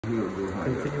Here, go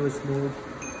higher. Continuous mode.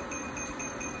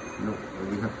 No,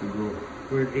 we have to go.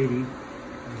 We're at 80. No,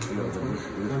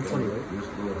 120, right? Just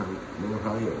go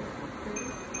higher.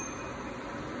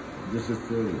 This is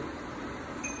 30.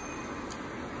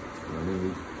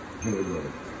 Here we go.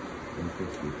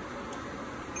 150.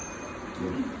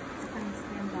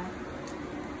 Stand by.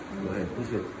 Go ahead,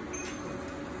 push it.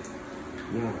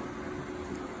 Now,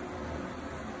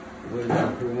 where the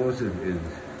promotion is.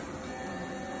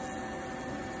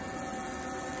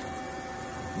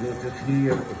 Notice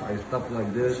here, if I stop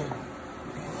like this,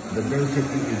 the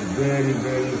density is very,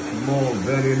 very small,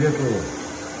 very little.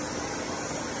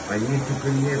 I need to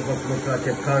create what looks like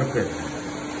a carpet.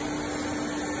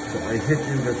 So I hit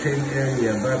in the same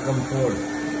area, back and forth.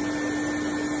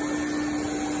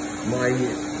 My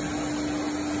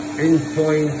end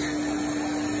point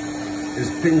is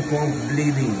pinpoint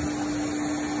bleeding.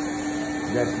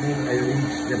 That means I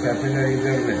reach the papillary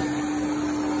nerve.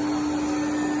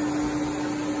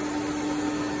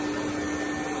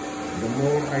 The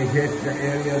more I hit the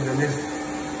area, the less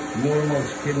normal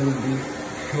skin will be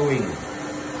showing.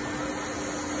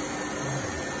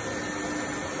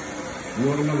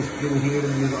 Normal skin here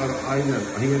with our eyelid.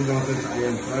 Here notice I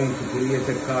am trying to create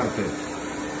a carpet.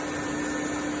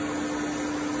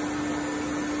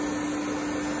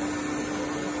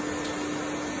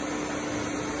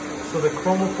 So the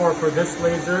chromophore for this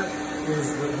laser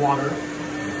is the water.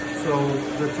 So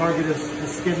the target is the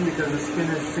skin because the skin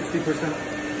is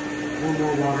 60% or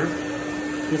more water.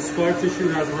 The scar tissue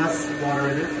has less water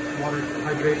in it, water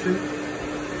hydration.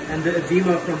 And the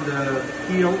edema from the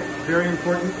peel, very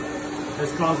important,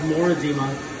 has caused more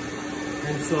edema.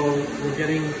 And so we're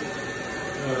getting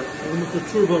almost a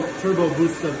turbo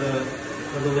boost of the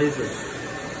lasers.